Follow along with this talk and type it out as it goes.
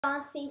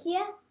See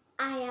here,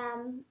 I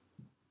am,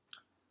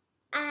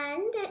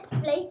 and it's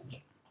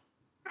Blake.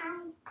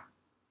 Hi.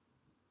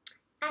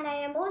 And I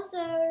am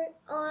also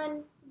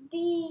on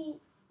the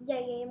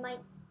mic.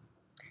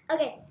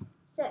 Okay,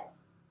 so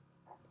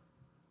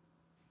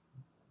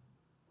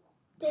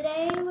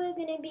today we're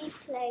gonna be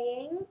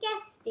playing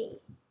Guesty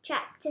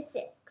Chapter 6.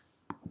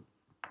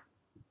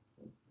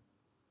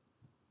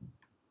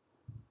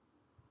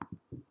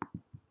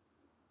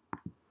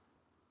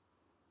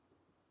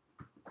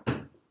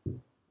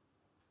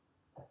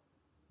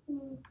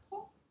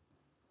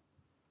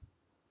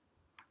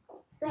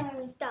 Okay.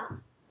 Let's start.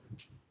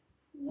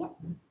 Yep.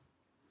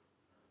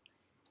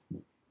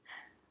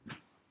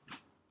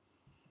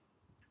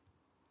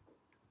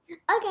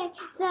 Okay,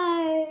 so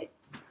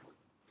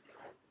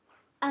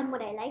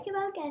what I like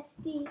about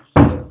Guesty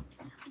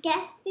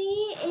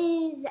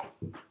is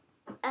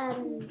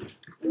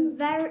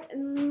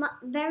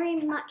very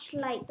much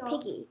like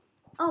Piggy.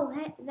 Oh,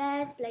 hey,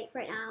 there's Blake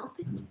right now.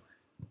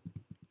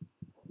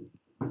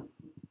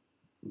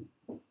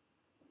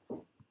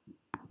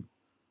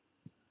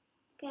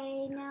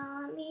 Okay, now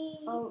let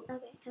me. Oh.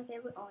 Okay.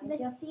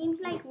 This seems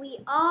like we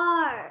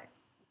are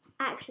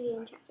actually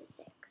in chapter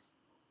 6.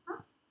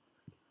 Huh?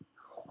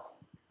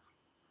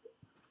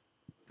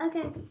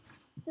 Okay,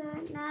 so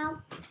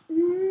now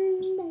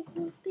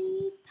the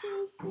bees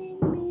chasing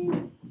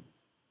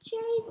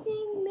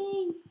me.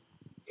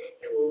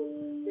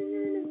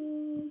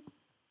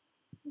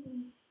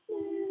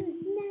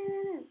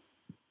 No.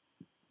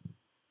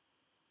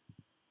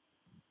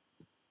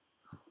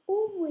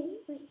 Oh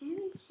wait, I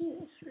haven't seen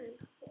this room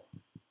before.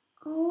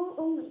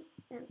 Oh wait,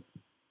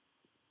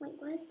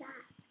 what is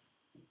that?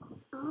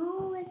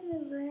 Oh, it's a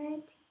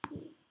red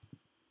key.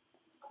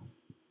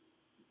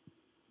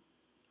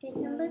 Okay,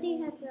 somebody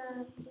has a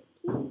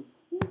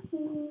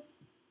key.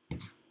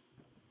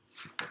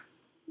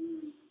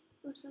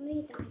 Oh,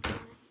 somebody died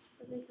there.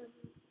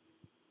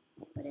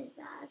 What is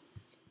that?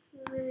 Screwdriver.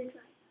 No idea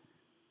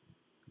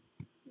what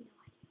this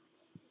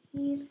is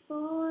used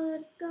for.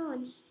 Let's go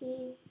and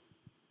see.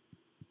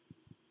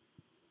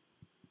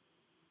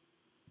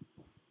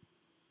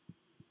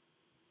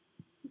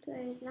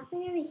 There's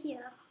nothing over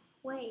here.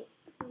 Wait,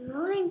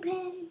 rolling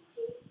pin.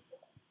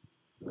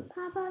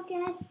 Papa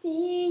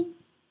Guesty.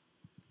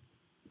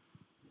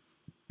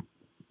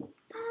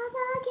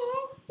 Papa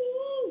Guesty.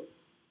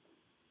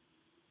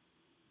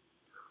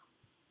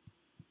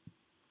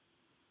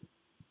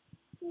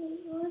 Wait,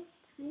 what's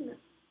the timer?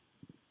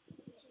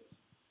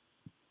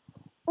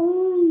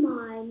 Oh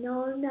my, no.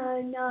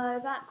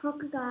 That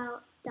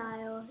crocodile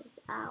is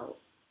out.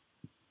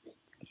 This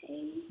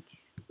cage.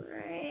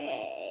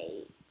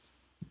 Great.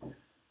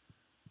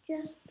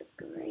 Just the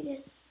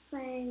greatest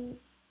thing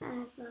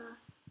ever.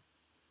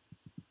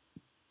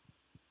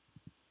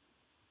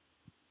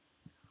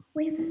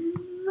 Wait,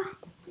 what?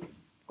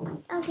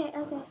 Okay.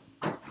 I'm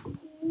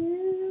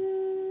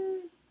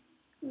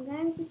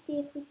going to see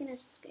if we can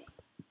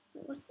escape.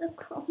 What's the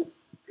crow?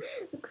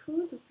 The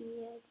crow's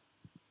weird.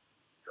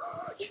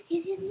 Yes, we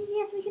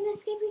can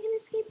escape.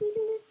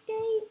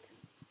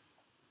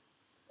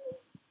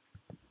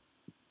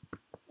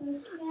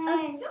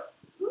 Okay.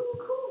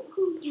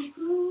 Cool. Yes.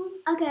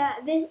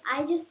 Okay, I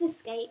just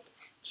escaped.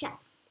 I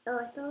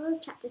thought it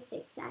was chapter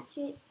 6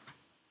 actually.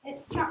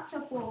 It's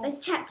chapter 4. It's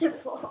chapter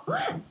 4.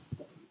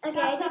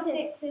 Okay, chapter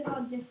 6 is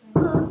all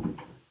different.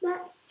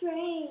 That's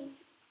strange.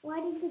 Why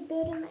did the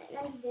building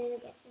I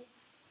didn't get to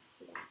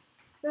see that?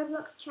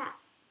 Roblox chat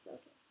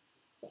filters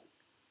thing.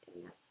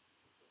 Don't know.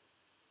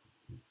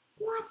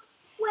 What?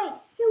 Wait,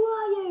 who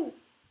are you?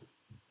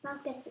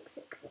 Mouse Guest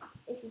 666,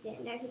 if you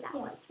didn't know who that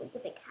was, with the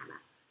big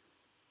hammer.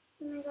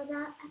 Oh my god,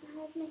 that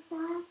is my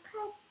first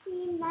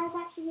cutscene. That's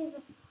actually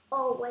the...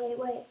 Oh,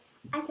 wait.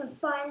 I can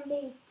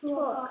finally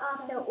talk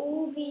after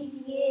all these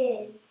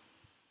years.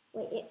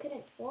 Wait, it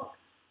couldn't talk?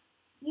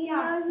 You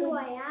know who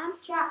I am?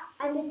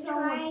 I've been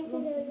trying to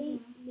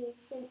delete me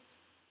since...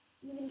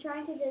 You've been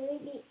trying to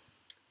delete me.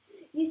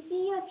 You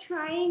see, you're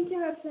trying to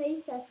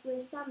replace us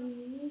with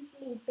some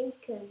measly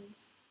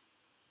bacons.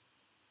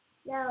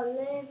 They'll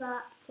live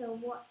up to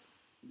what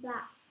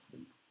that...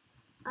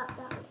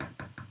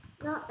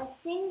 Not a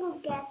single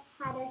guest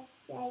had a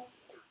say,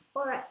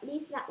 or at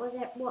least that was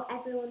what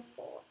everyone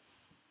thought.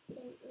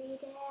 Didn't read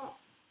it.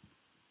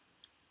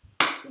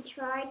 You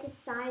tried to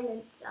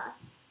silence us.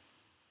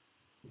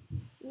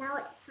 Now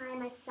it's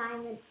time I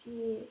silence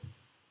you.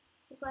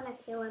 You're gonna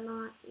kill him,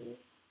 aren't you?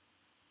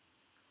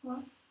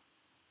 What?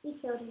 You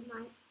killed him,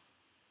 right?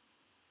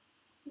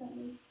 Let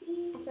me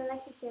see. I feel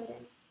like you killed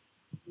him.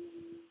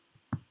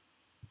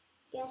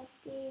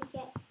 Guesty,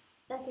 get...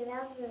 Okay,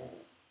 that was a...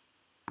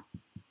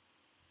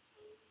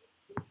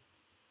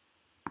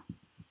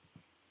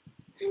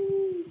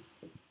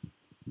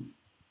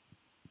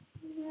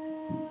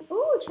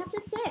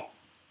 Chapter 6.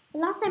 The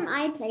last time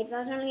I played, there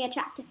was only a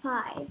chapter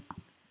 5.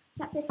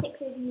 Chapter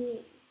 6 is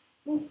new.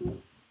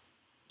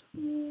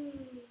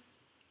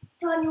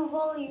 Turn your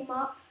volume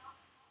up.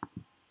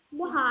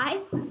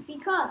 Why?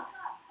 Because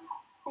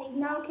they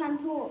now can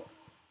talk.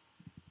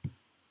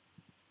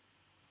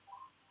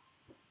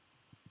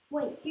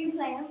 Wait, do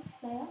player.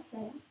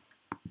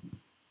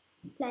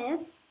 Player.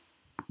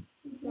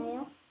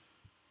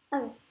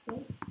 Oh,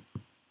 good.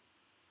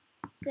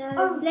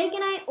 So Blake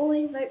and I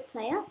always vote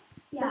player.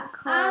 Yeah.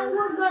 Because... And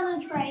we're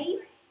gonna trade.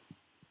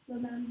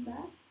 Remember?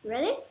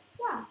 Really?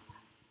 Yeah.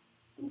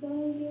 I'm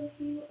gonna give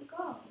you a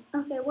go.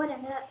 Okay,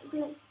 whatever.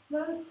 Blake.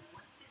 Vote.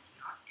 What's this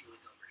yacht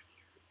doing over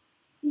here?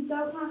 You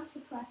don't have to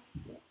press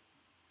it.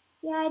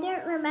 Yeah, I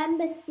don't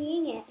remember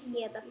seeing it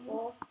here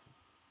before.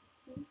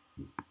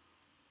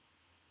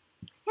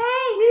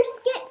 Hey, who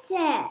skipped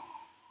it?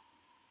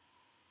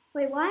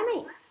 Wait, why am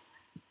I...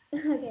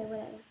 Okay,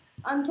 whatever.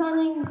 I'm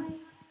turning.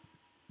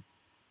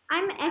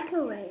 I'm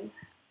echoing.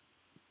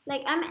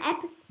 Like, I'm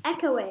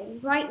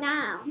echoing right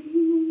now.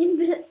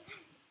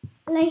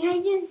 Like, I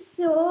just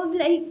saw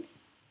Blake's...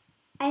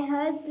 I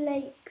heard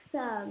Blake's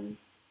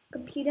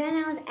computer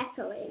and I was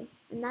echoing.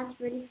 And that's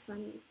really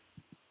funny.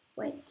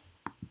 Wait.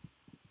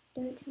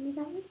 Don't tell me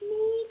that was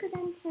me, because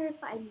I'm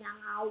terrified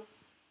now.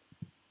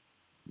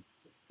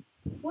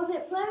 Was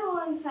it player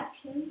or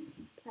infection?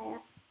 Player,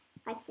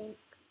 I think.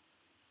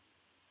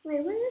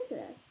 Wait, what is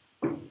this?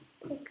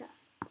 Pick up.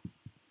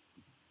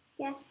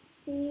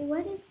 Guesty,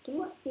 what is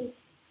Guesty?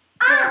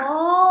 Ah!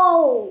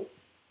 Oh!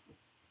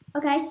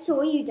 Okay, I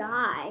saw you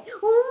die.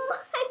 Oh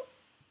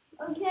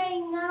my! Okay,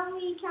 now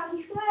we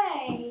can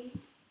trade.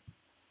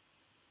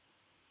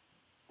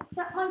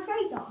 Accept my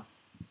trade off.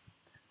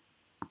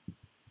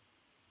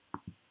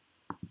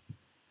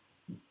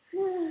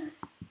 I'm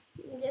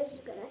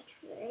just gonna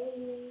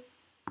trade.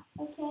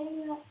 Okay,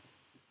 let's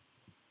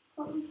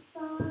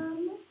confirm.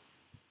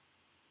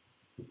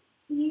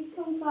 You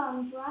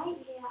confirmed, right?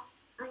 Yeah,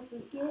 I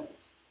can Good.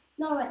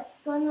 No, it's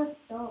gonna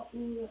start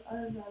all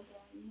over again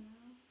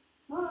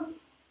now. Oh,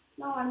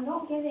 no, I'm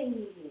not giving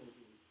you.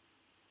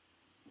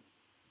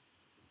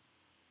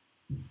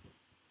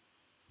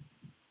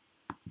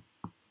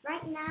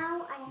 Right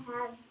now, I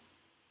have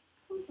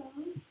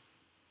Confirm.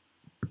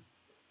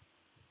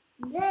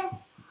 this.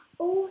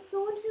 Oh,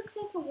 Thorns looks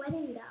like a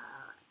wedding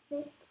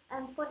gown.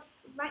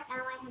 Right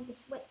now, I have the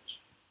switch.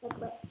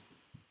 Like, wait.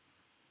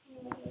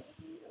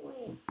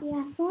 Wait.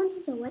 Yeah, Thorns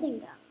is a wedding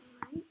gown,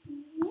 right?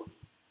 Yeah.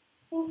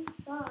 I think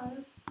so.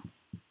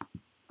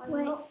 I'm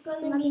Wait, not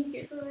gonna let me be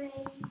see.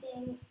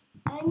 trading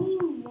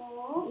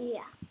anymore.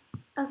 Yeah.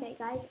 Okay,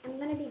 guys, I'm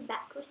gonna be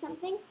back with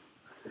something.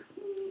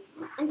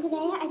 And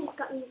today I just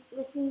got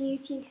this new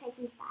Teen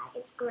Titans bag.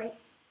 It's great,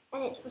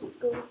 and it's for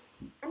school.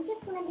 I'm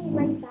just gonna be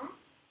right back.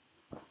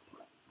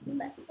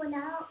 But for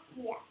now,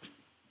 yeah.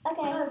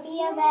 Okay, see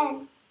you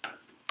then.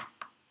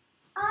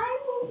 I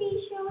will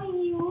be showing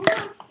you all the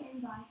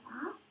skins I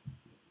have.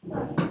 So,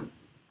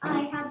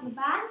 I have the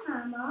bad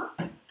hammer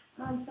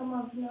and some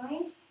of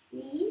knives,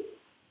 these.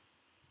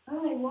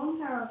 Only one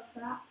pair of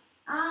traps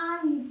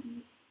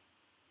and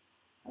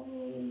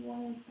only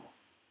one set.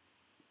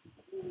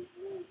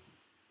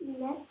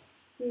 Let's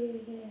do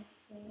this.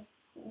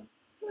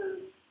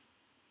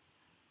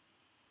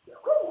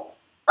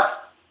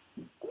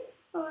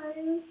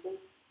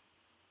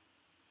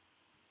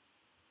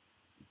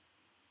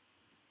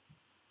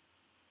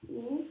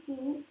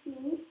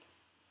 Neat.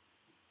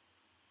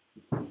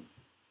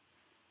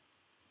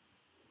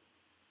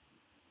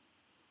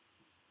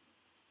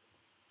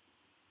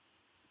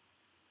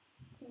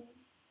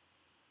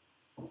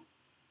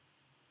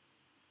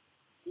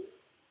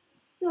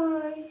 So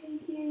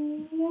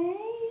you may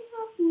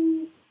have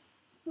seen.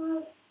 So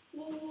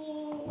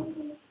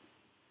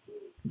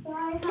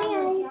I have Hey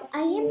guys,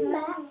 I am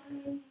back.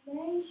 I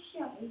may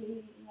show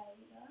you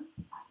later.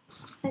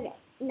 Okay,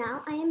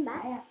 now I am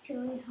back. I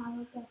actually have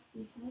a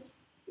guesty head.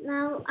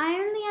 Now I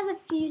only have a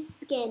few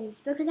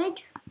skins because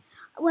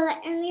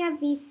I only have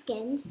these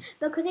skins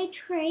because I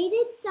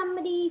traded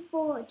somebody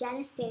for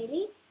Janice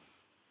Daly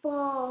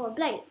for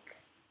Blake.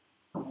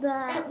 It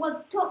But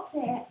was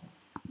toxic.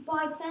 But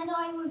I said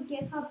I would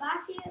give her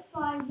back it,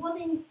 but I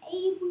wasn't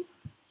able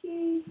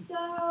to,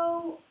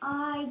 so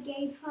I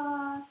gave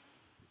her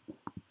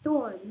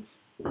thorns.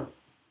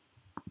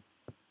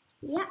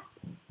 yeah.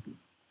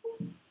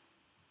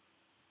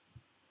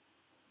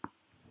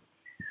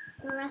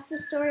 And that's the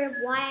story of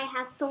why I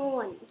have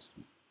thorns.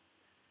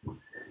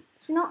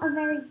 It's not a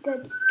very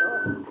good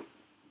story.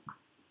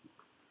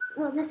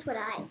 Well, that's what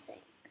I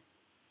think.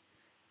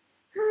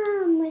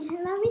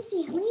 Let me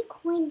see. How many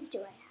coins do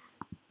I have?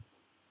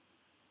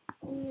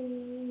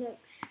 In the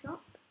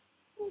shop?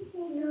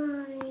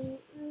 9.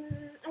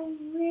 I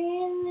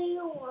really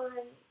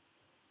want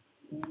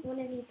one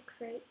of these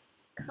crates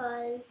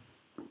because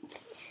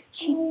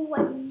I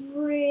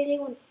really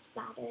want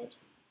splattered,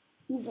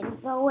 even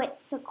though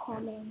it's a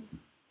common.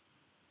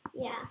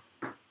 Yeah.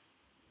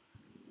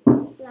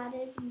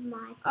 Splatter's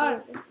my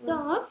favorite.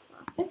 Dog,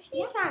 if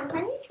you can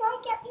you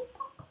try get me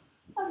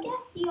a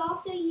guesty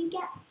after you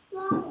get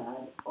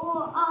splattered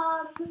or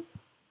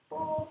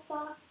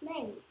first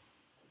name?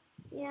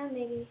 Yeah,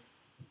 maybe.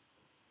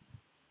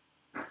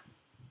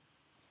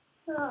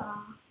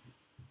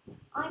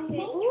 I may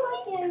Ooh,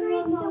 try these getting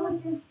crates are one.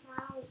 1,000.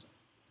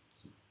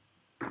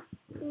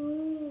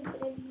 Ooh, but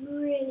I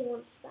really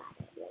want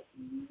splattered. Like,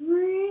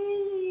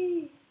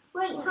 really.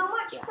 Wait, how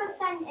much Yeah.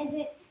 percent is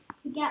it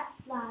to get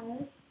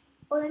splattered?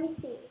 Oh, let me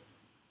see.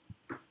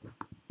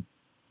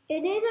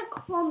 It is a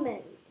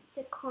common. It's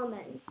a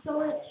common.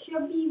 So it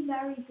should be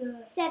very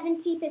good.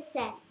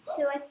 70%.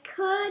 So I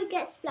could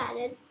get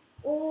splattered,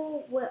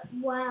 or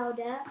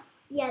wilder,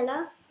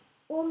 yellow,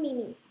 or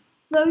Mimi.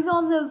 Those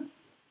are the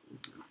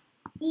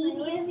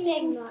Easiest easiest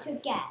things to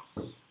guess.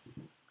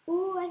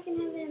 Oh, I can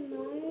have it in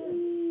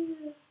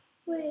mine.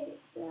 Wait,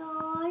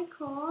 no, I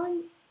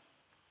can't.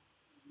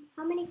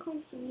 How many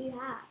coins do you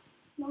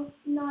have?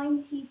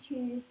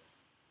 92.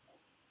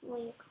 Well,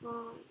 you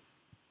can't.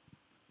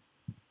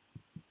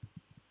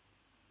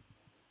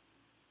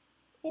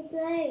 Hey,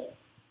 Blake.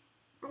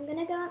 I'm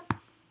gonna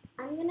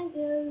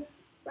go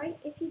right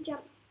if you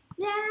jump.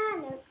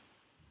 No.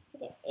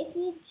 Okay, if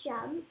you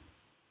jump,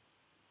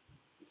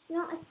 it's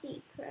not a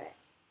secret.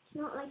 It's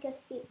not like a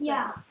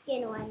secret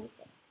skin or anything.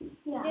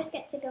 Yeah. You just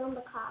get to go in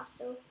the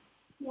castle.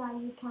 Yeah,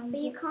 you can. But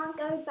you can't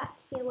go back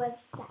here where the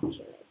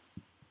statue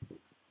is.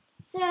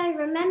 So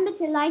remember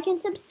to like and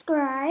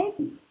subscribe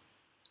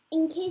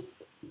in case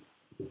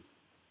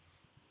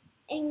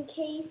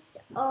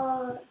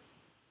of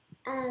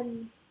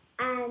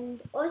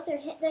and also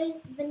hit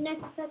the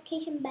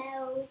notification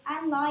bells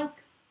And like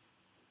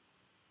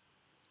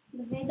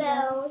the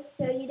video.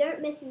 so you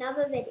don't miss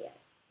another video.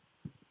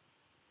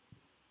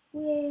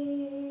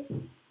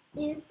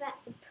 Hit that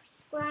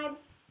subscribe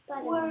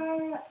button.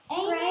 We're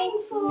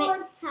aiming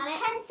for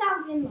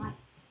 10,000 likes.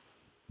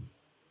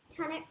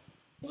 Turn it.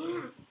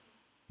 Yeah.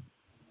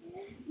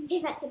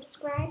 Hit that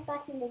subscribe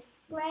button is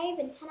grey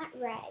and turn it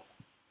red.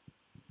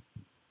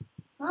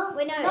 Huh?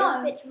 Wait,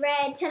 no, if it's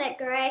red, turn it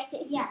grey.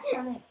 Yeah,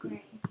 turn it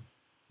grey.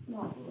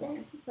 Not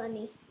red. That's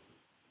funny.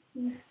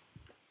 Mm.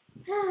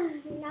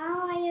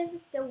 Now I have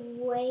to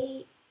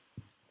wait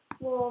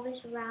for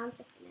this round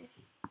to finish.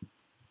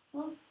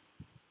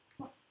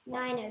 Huh? No,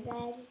 I know,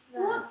 there's just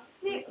What's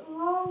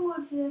wrong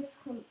with this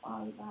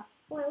commander?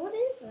 Wait, what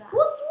is that?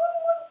 What's wrong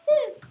with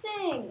this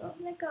thing?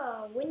 It's like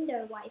a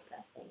window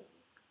wiper thing.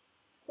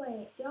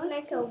 Wait, It's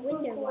like a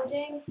window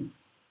wiper.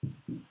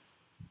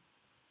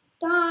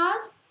 Dad?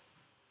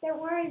 Don't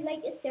worry,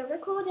 Blake, it's still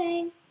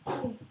recording.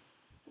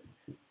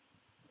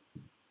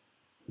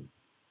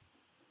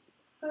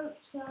 Hope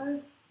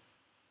so.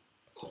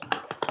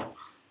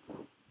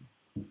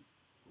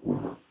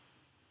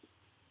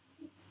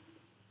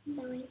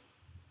 Sign.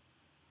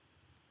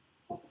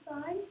 What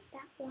sign?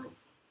 That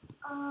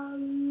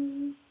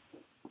one.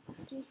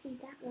 Do you see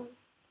that one?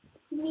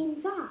 You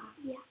mean that?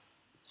 Yeah.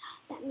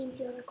 That means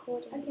you're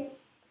recording. Okay.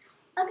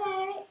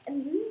 Okay,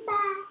 I'm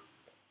back.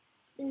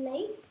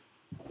 Blake,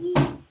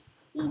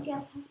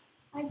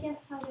 I just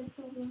had a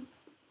problem.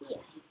 yeah.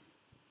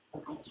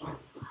 I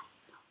just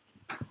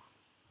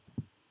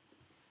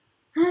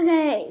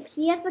Okay,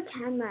 here's the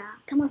camera.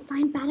 Come on,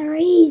 find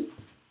batteries.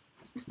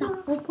 That's the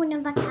whole point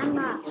of the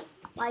camera.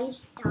 Why you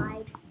just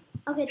died.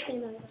 Okay, it's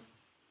game over.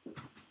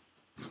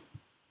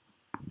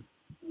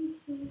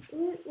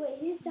 Wait,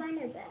 who's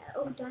Dino Bear?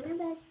 Oh, Dino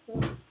Bear's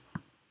here.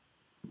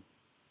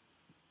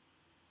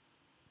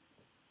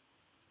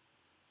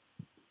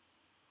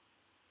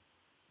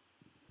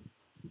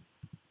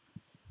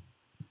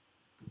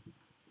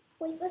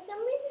 Wait, for some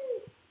reason,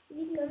 if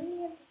you go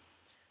near this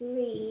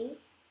tree,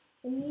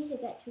 the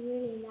music gets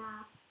really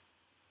loud.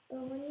 But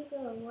when you go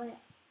away,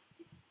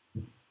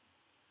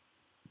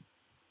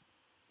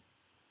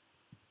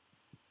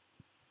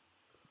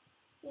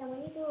 yeah,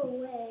 when you go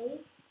away,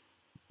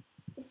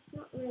 it's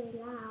not really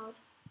loud.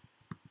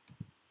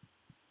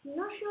 I'm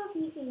not sure if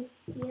you can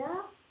hear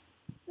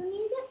the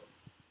music,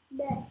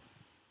 but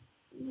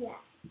yeah.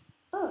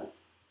 Oh.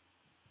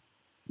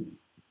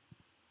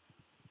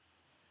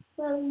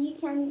 Well, you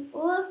can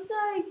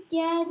also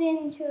get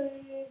into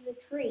the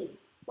tree.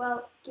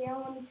 Well, get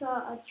onto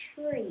a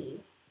tree.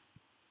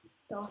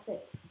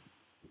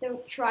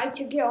 Don't try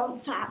to get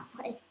on that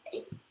way.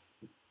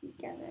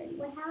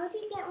 Wait, how do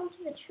you get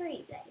onto the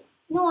tree then?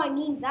 No, I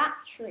mean that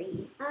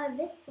tree.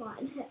 This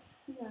one.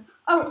 Yeah.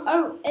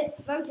 Oh, it's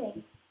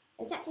voting.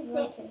 It's Chapter 6.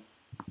 voting.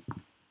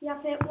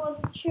 Yep, it was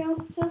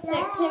chapter 6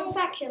 Yay.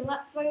 infection.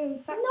 Let's vote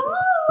infection. No,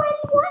 I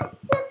want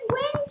to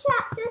win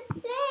chapter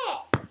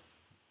 6.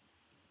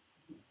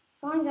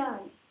 Find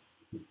out.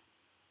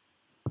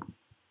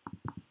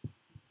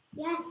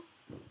 Yes.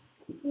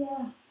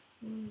 Yes.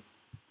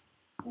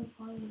 I'm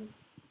fine.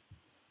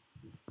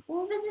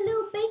 Oh, there's a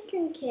little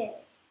bacon kid.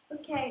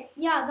 Okay,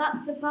 yeah,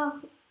 that's the part.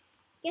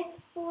 Guess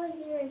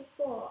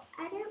 404.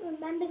 I don't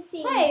remember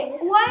seeing Hey,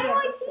 this why here am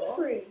I before.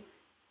 see-through?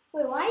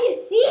 Wait, why are you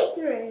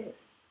see-through?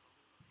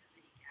 Because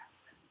any gas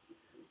left.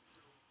 So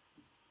you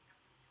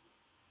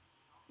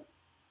have to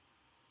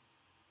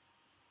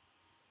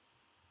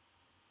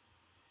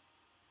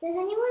Does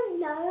anyone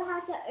know how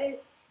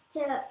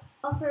to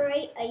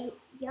operate a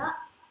yacht?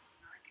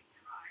 I can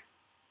try.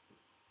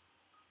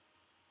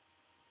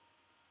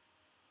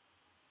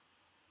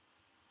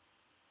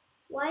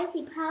 Why is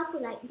he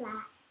purple like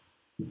that?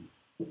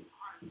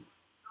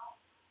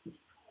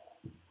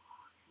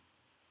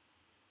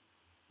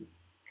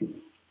 I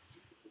think it's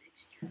due to the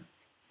mixture of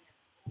excess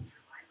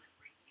ultraviolet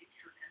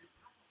radiation and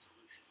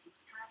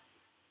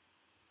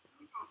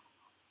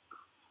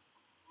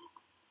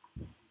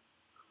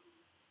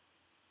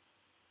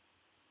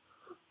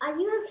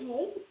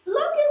Okay.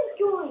 Logan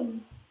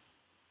joined.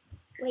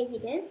 Wait, he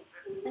did?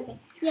 Okay.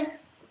 Yes.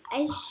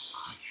 I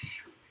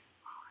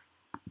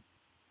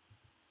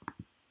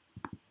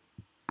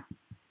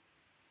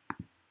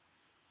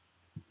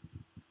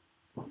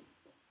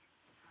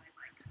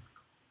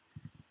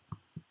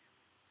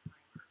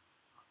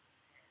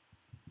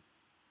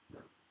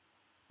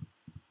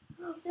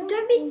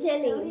Don't be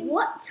silly.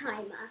 What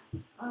timer?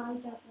 I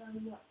don't know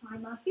what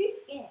timer. Who's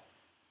scared?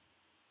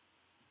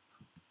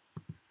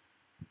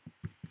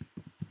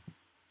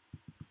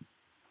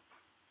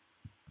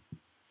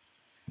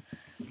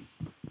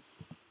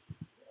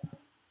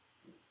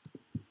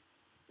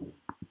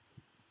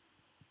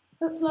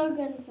 But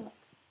Logan's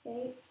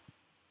escaped.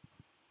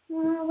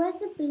 Where's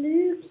the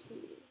blue key?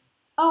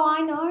 Oh,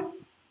 I know.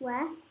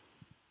 Where?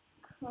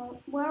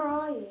 Where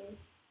are you?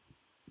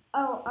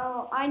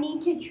 Oh, I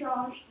need to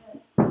charge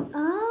it.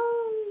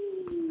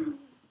 Oh.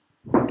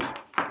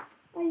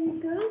 Are you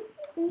good?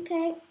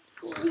 Okay.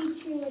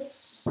 Me too.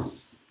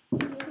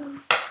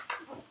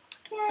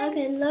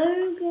 Okay,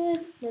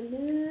 Logan, the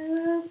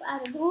loop,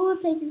 out of all the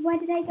places, why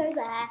did I go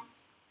there?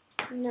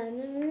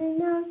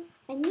 No.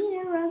 I need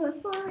a rubber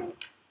for it.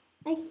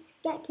 I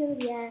get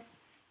killed, yeah.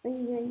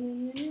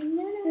 No.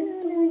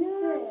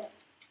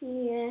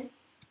 Yeah.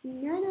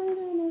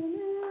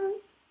 No.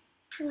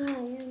 Why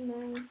am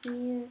I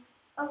here?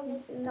 Oh,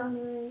 this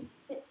doesn't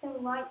fit so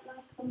right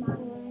like a Why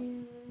magnet.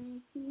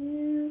 am I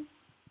here?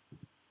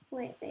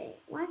 Wait.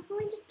 Why can't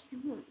I just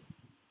kill him?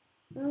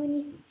 Oh, we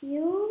need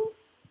fuel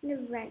and a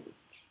wrench.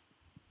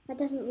 That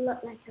doesn't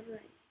look like a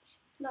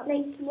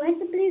wrench. Where's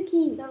the blue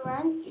key? The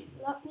wrench?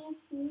 Let me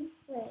see.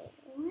 Wait,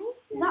 why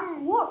is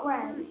That what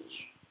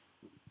wrench?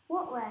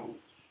 What wrench?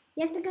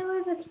 You have to go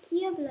over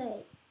here,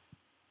 Blake.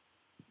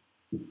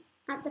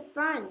 At the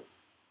front.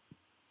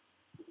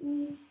 Let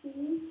me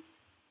see.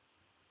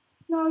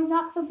 No,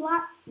 that's the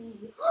black key.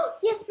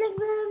 Yes, Blake,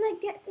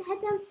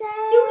 head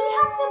downstairs. Do we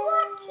have the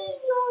black key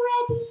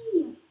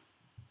already?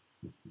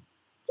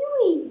 Do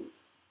we?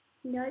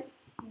 No.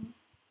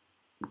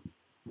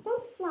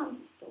 Don't slam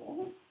the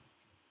door.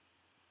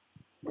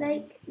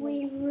 Like,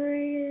 we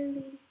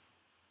really...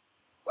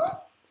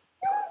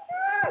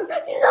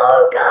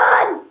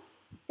 Logan!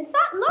 Is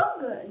that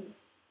Logan?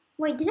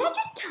 Wait, did I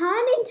just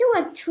turn into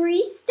a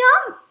tree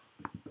stump?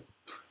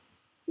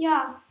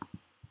 Yeah.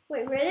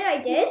 Wait, really? I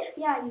did?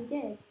 Yeah, you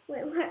did.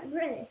 Wait, what?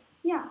 Really?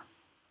 Yeah.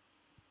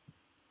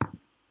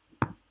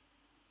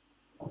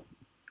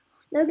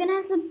 Logan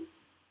has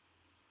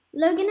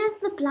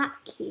the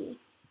black key.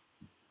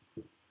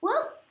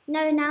 What?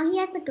 No, now he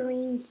has the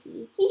green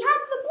key. He had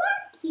the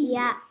black key?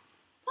 Yeah.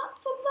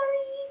 That's a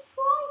very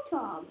useful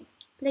item.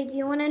 Like, do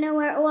you want to know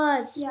where it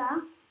was?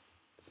 Yeah.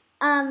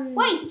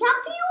 Wait, have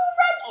you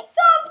already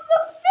served the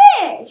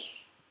fish?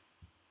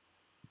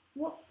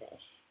 what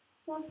fish?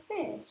 The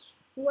fish.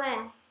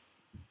 Where?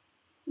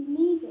 You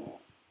need it.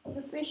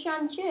 The fish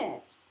and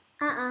chips.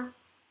 Then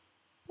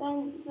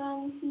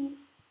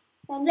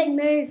Like,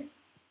 move.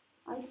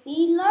 I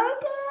see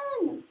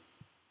Logan.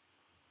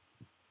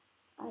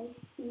 I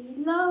see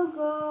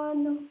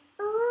Logan.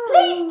 Oh.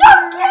 Please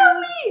don't kill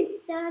me!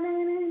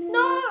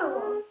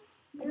 No.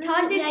 I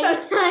turned into a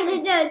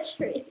tree. a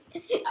tree.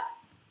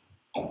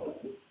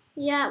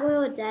 Yeah, we're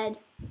all dead.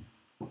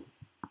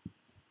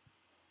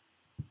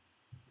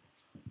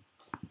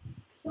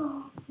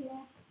 Oh,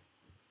 yeah.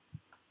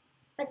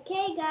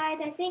 Okay, guys,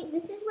 I think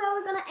this is where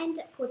we're gonna end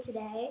it for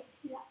today.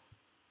 Yeah.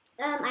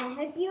 I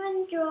hope you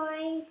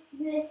enjoyed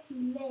This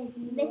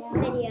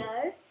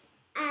video,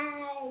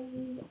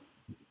 and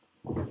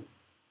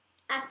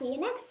I'll see you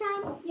next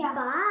time. Yeah.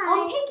 Bye.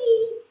 On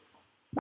Piggy.